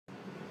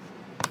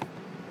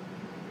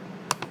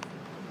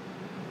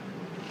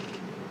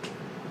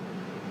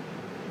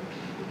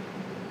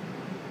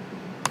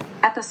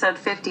Episode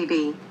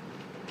 50B.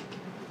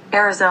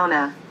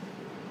 Arizona.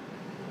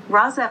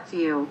 ROSEP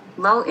View,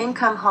 Low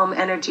Income Home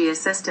Energy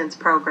Assistance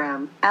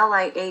Program,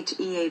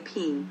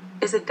 LIHEAP,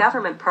 is a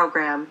government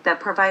program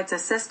that provides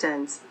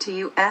assistance to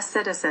U.S.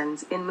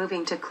 citizens in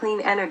moving to clean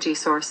energy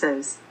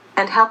sources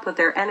and help with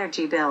their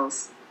energy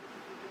bills.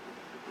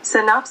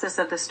 Synopsis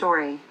of the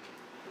story.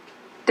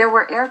 There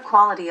were air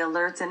quality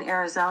alerts in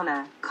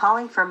Arizona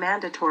calling for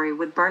mandatory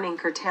wood-burning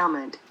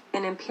curtailment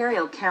in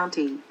Imperial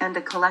County and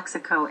the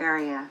Calexico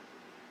area.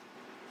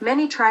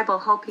 Many tribal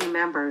Hopi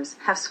members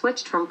have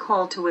switched from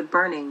coal to wood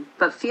burning,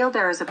 but feel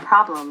there is a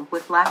problem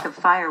with lack of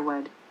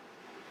firewood.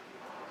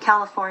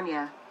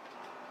 California.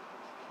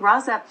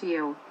 ROSEP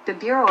View, the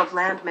Bureau of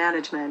Land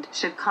Management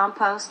should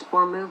compost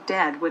or move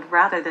dead wood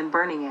rather than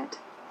burning it.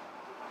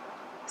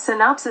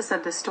 Synopsis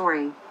of the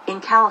story.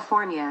 In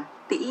California,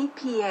 the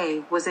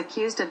EPA was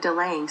accused of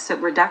delaying soot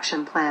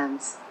reduction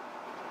plans.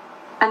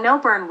 A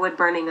no-burn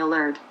wood-burning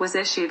alert was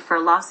issued for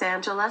Los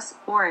Angeles,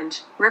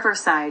 Orange,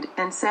 Riverside,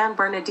 and San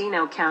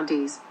Bernardino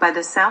counties by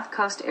the South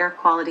Coast Air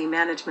Quality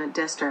Management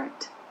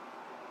District.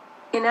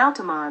 In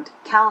Altamont,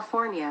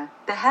 California,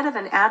 the head of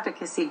an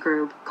advocacy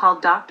group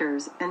called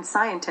Doctors and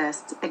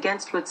Scientists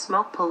Against Wood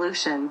Smoke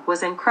Pollution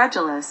was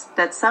incredulous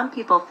that some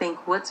people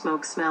think wood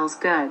smoke smells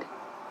good.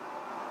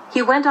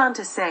 He went on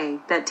to say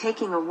that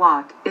taking a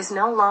walk is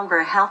no longer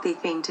a healthy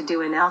thing to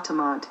do in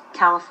Altamont,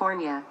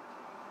 California.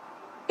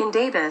 In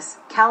Davis,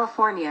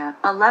 California,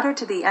 a letter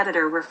to the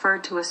editor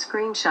referred to a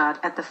screenshot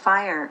at the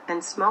fire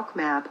and smoke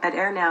map at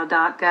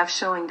airnow.gov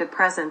showing the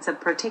presence of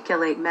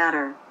particulate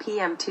matter,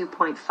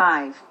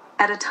 PM2.5,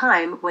 at a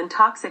time when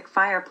toxic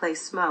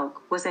fireplace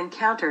smoke was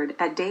encountered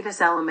at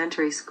Davis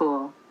Elementary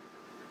School.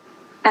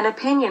 An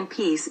opinion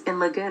piece in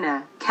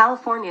Laguna,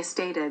 California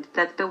stated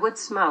that the wood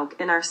smoke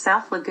in our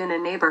South Laguna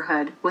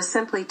neighborhood was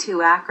simply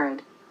too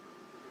acrid.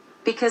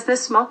 Because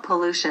this smoke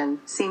pollution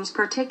seems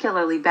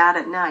particularly bad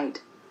at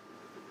night.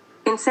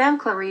 In Santa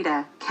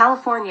Clarita,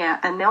 California,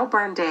 a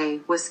no-burn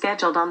day was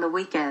scheduled on the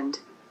weekend.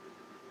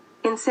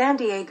 In San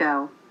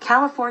Diego,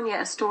 California,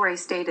 a story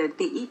stated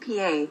the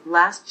EPA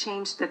last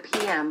changed the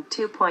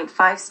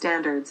PM2.5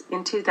 standards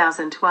in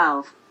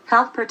 2012.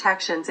 Health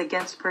protections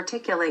against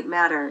particulate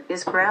matter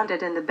is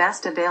grounded in the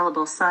best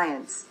available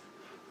science.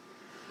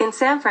 In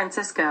San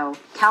Francisco,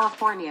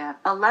 California,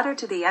 a letter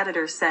to the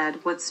editor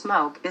said wood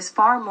smoke is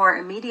far more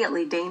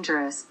immediately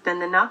dangerous than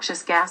the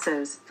noxious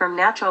gases from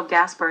natural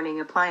gas burning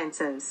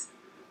appliances.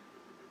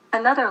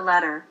 Another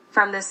letter,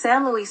 from the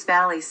San Luis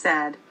Valley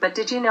said, but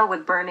did you know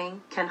wood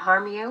burning can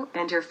harm you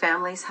and your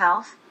family's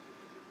health?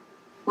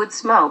 Wood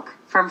smoke,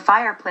 from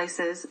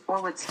fireplaces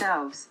or wood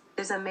stoves,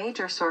 is a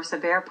major source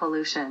of air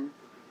pollution.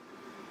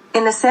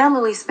 In the San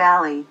Luis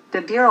Valley,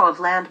 the Bureau of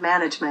Land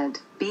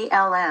Management,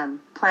 BLM,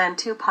 planned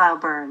 2 pile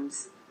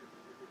burns.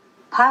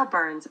 Pile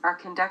burns are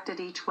conducted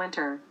each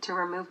winter to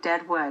remove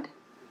dead wood.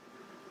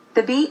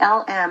 The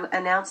BLM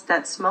announced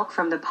that smoke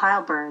from the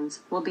pile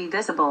burns will be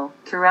visible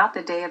throughout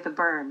the day of the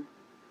burn.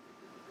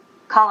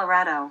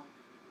 Colorado.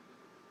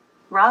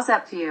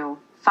 ROSEP View,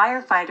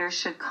 firefighters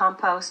should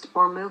compost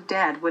or move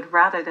dead wood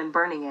rather than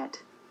burning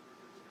it.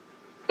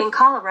 In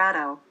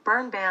Colorado,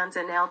 burn bans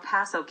in El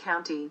Paso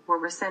County were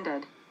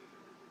rescinded.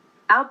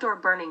 Outdoor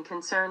burning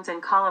concerns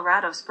in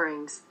Colorado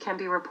Springs can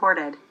be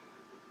reported.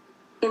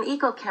 In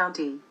Eagle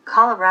County,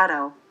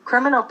 Colorado,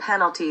 criminal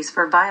penalties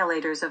for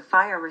violators of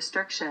fire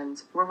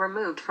restrictions were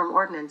removed from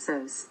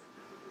ordinances.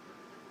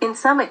 In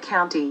Summit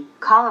County,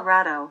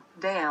 Colorado,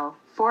 Vail,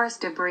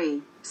 forest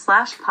debris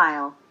 /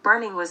 pile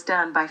burning was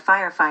done by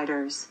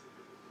firefighters.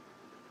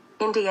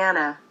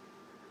 Indiana.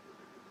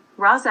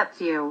 ROSEP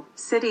View,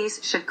 cities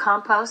should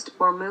compost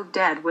or move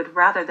dead wood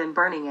rather than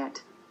burning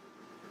it.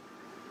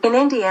 In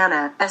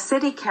Indiana, a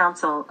city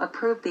council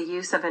approved the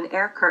use of an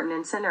air curtain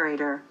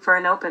incinerator for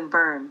an open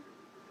burn.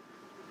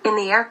 In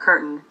the air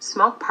curtain,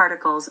 smoke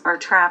particles are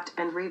trapped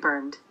and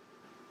reburned.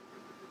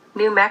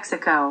 New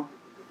Mexico.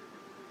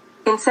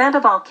 In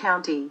Sandoval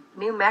County,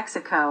 New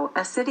Mexico,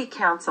 a city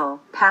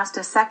council passed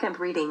a second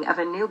reading of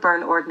a new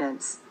burn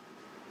ordinance.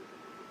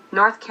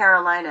 North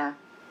Carolina.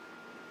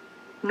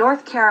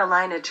 North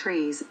Carolina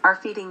trees are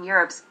feeding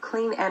Europe's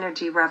clean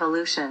energy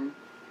revolution.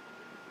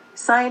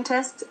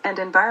 Scientists and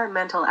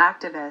environmental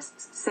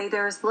activists say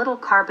there is little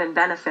carbon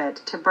benefit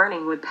to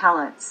burning wood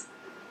pellets.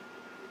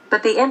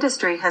 But the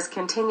industry has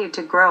continued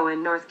to grow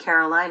in North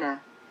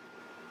Carolina.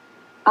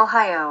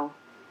 Ohio.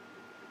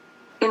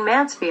 In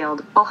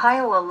Mansfield,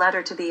 Ohio, a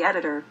letter to the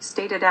editor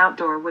stated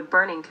outdoor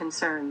wood-burning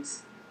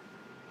concerns.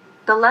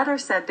 The letter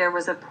said there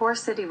was a poor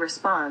city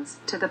response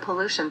to the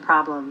pollution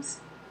problems.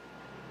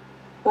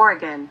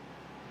 Oregon.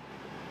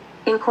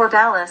 In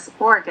Corvallis,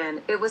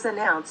 Oregon, it was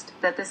announced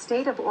that the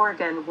state of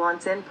Oregon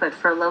wants input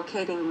for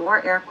locating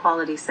more air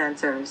quality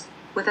sensors,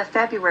 with a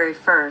February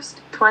 1,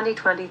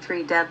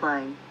 2023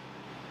 deadline.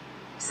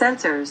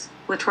 Sensors,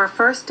 which were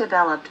first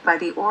developed by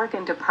the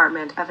Oregon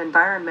Department of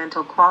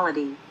Environmental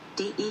Quality,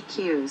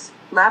 DEQ's,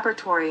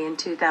 laboratory in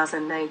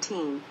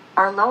 2019,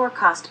 are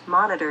lower-cost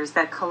monitors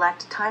that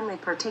collect timely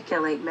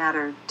particulate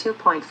matter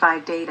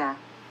 2.5 data.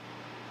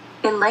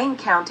 In Lane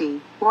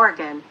County,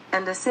 Oregon,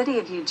 and the city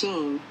of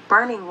Eugene,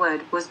 burning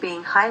wood was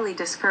being highly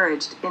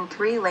discouraged in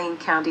 3 Lane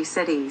County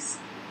cities.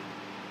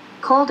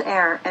 Cold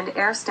air and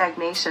air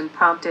stagnation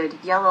prompted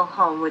yellow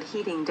home wood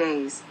heating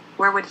days,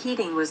 where wood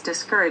heating was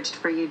discouraged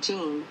for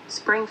Eugene,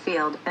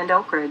 Springfield, and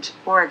Oak Ridge,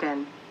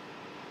 Oregon.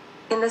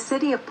 In the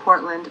city of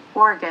Portland,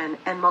 Oregon,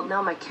 and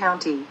Multnomah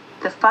County,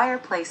 the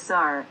fireplace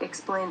czar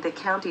explained the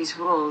county's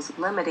rules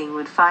limiting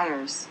wood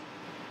fires.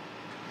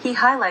 He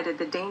highlighted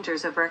the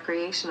dangers of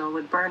recreational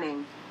wood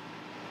burning.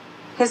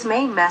 His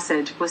main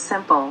message was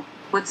simple: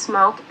 wood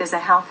smoke is a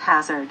health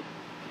hazard.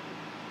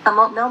 A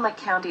Multnomah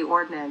County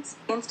ordinance,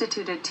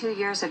 instituted 2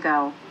 years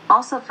ago,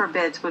 also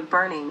forbids wood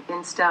burning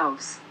in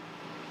stoves.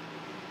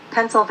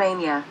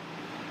 Pennsylvania.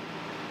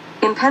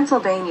 In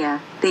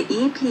Pennsylvania, the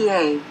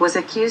EPA was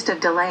accused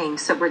of delaying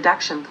soot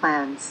reduction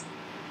plans.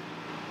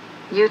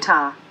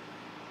 Utah.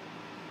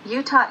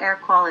 Utah air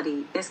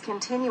quality is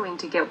continuing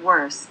to get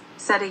worse,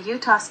 said a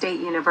Utah State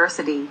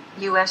University,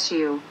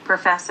 USU,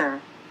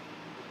 professor.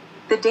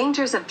 The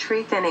dangers of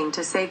tree thinning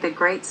to save the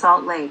Great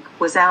Salt Lake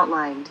was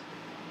outlined.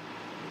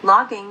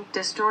 Logging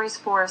destroys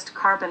forest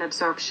carbon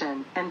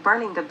absorption, and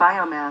burning the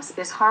biomass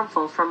is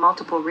harmful for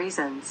multiple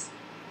reasons.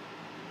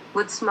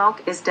 Wood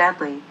smoke is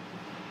deadly.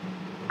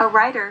 A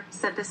writer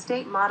said the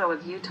state motto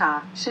of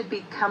Utah should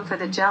be "Come for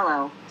the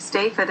Jello,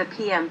 stay for the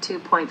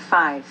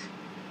PM2.5.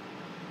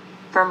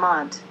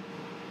 Vermont.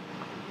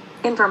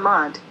 In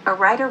Vermont, a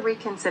writer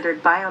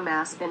reconsidered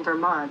biomass in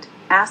Vermont,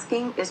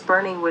 asking, "Is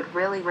burning wood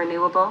really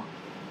renewable?"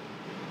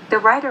 The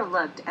writer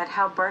looked at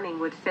how burning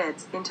wood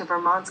fits into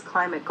Vermont's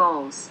climate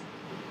goals.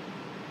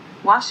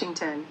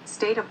 Washington,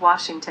 State of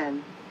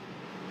Washington.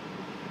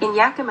 In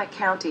Yakima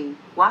County,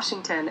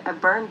 Washington, a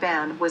burn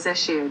ban was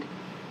issued.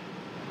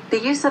 The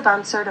use of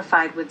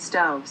uncertified wood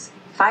stoves,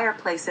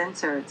 fireplace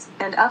inserts,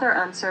 and other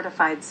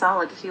uncertified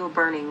solid fuel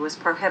burning was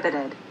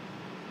prohibited.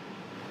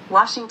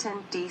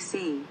 Washington,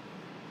 D.C.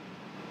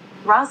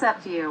 Rosep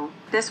View.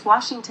 This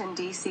Washington,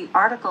 D.C.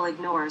 article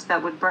ignores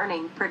that wood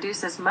burning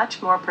produces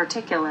much more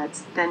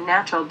particulates than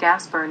natural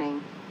gas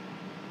burning.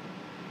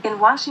 In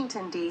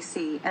Washington,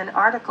 D.C., an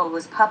article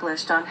was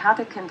published on how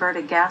to convert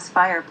a gas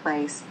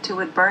fireplace to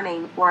wood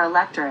burning or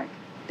electric,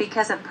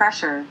 because of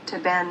pressure to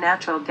ban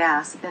natural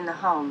gas in the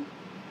home.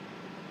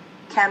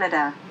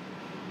 Canada.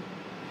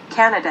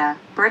 Canada,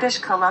 British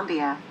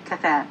Columbia,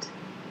 Cathet.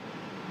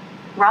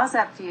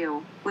 Rosep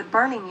View. Wood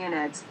burning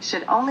units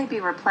should only be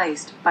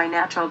replaced by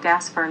natural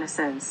gas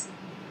furnaces.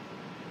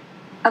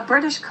 A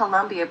British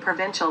Columbia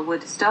provincial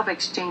wood stove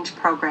exchange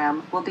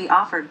program will be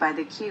offered by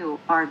the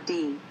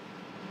QRD.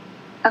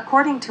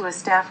 According to a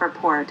staff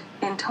report,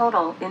 in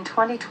total in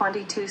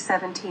 2022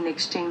 17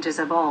 exchanges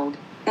of old,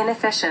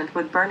 inefficient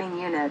wood burning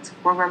units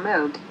were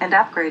removed and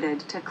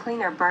upgraded to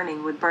cleaner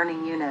burning wood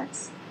burning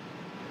units.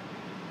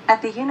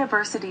 At the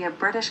University of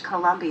British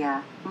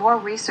Columbia, more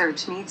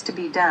research needs to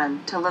be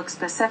done to look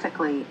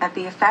specifically at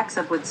the effects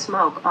of wood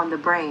smoke on the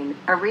brain,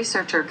 a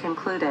researcher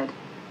concluded.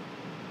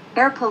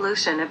 Air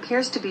pollution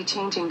appears to be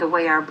changing the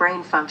way our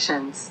brain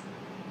functions.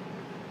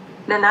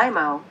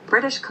 Nanaimo,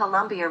 British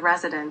Columbia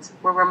residents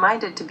were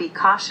reminded to be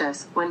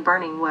cautious when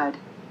burning wood.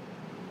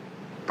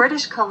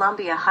 British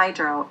Columbia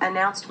Hydro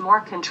announced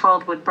more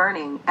controlled wood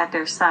burning at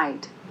their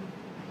site.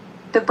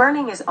 The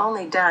burning is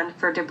only done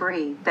for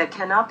debris that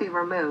cannot be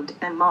removed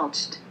and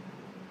mulched.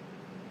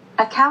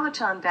 A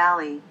Cowichan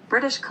Valley,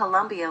 British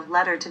Columbia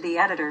letter to the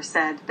editor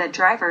said that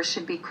drivers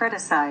should be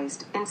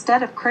criticized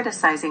instead of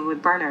criticizing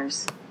wood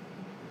burners.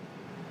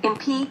 In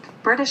Peak,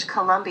 British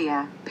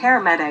Columbia,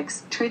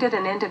 paramedics treated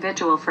an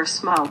individual for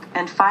smoke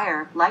and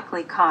fire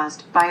likely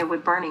caused by a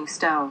wood-burning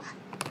stove.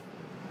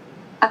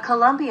 A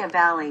Columbia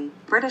Valley,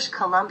 British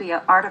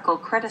Columbia article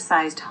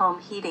criticized home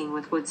heating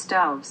with wood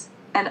stoves,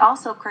 and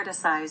also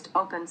criticized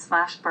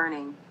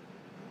open/burning.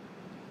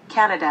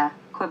 Canada,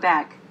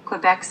 Quebec,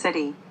 Quebec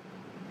City.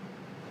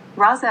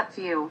 Rosep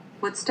View.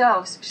 Wood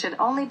stoves should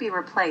only be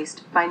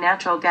replaced by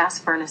natural gas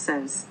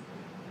furnaces.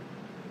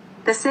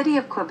 The city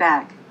of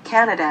Quebec,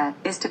 Canada,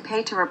 is to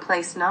pay to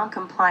replace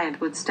non-compliant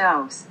wood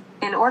stoves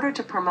in order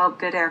to promote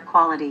good air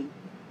quality.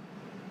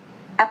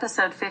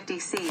 Episode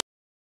 50C.